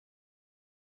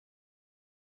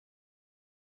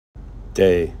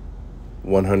Day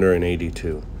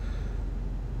 182.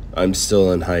 I'm still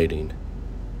in hiding.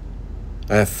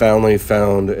 I have finally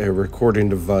found a recording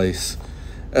device.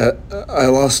 I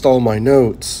lost all my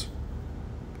notes.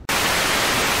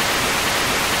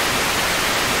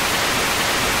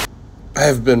 I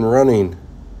have been running.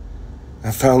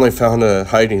 I finally found a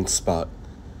hiding spot.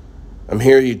 I'm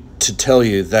here to tell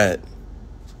you that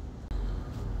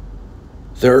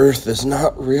the Earth is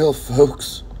not real,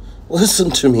 folks.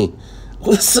 Listen to me.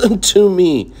 Listen to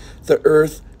me. The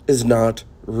Earth is not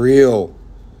real.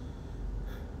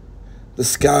 The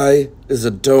sky is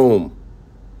a dome.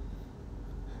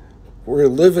 We're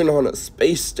living on a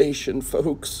space station,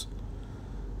 folks.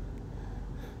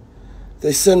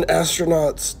 They send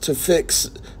astronauts to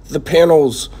fix the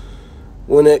panels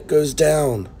when it goes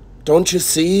down. Don't you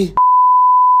see?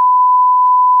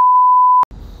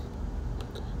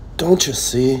 Don't you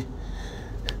see?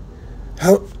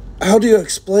 How do you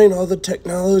explain all the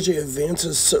technology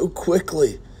advances so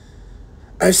quickly?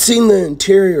 I've seen the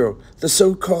interior, the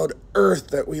so-called Earth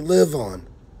that we live on.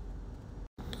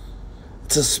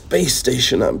 It's a space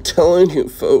station, I'm telling you,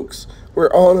 folks.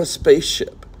 We're on a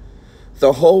spaceship.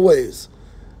 The hallways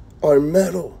are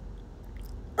metal.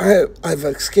 I've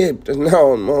escaped, and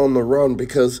now I'm on the run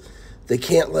because they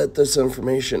can't let this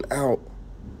information out.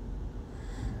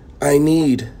 I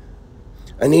need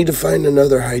to find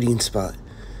another hiding spot.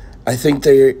 I think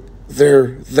they're